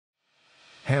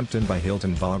Hampton by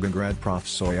Hilton Volgograd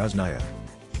Profsoyuznaya.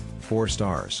 4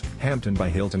 stars. Hampton by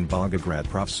Hilton Volgograd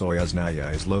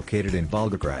Profsoyuznaya is located in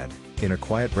Volgograd, in a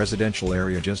quiet residential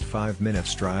area just 5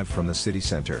 minutes drive from the city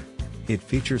center. It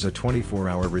features a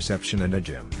 24-hour reception and a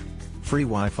gym. Free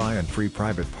Wi-Fi and free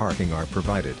private parking are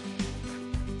provided.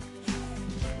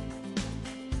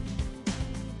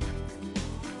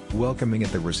 Welcoming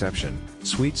at the reception,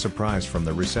 sweet surprise from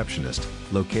the receptionist,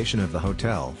 location of the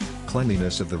hotel,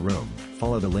 cleanliness of the room.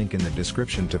 Follow the link in the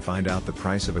description to find out the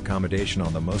price of accommodation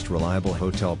on the most reliable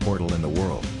hotel portal in the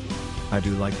world. I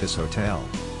do like this hotel.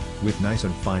 With nice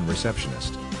and fine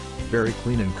receptionist. Very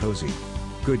clean and cozy.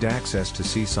 Good access to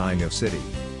seaside of city.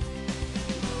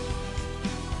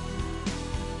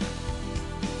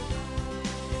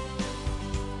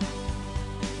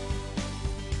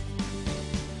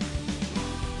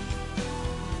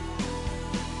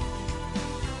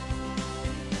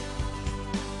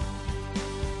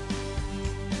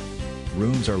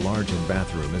 Rooms are large and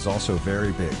bathroom is also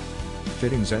very big.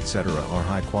 Fittings etc. are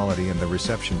high quality and the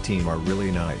reception team are really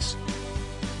nice.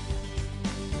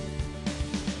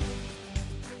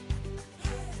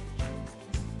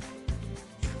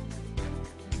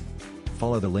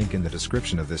 Follow the link in the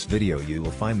description of this video. You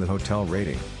will find the hotel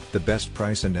rating, the best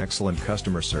price and excellent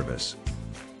customer service.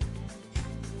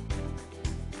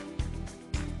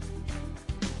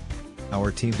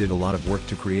 Our team did a lot of work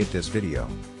to create this video.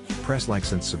 Press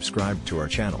likes and subscribe to our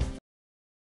channel.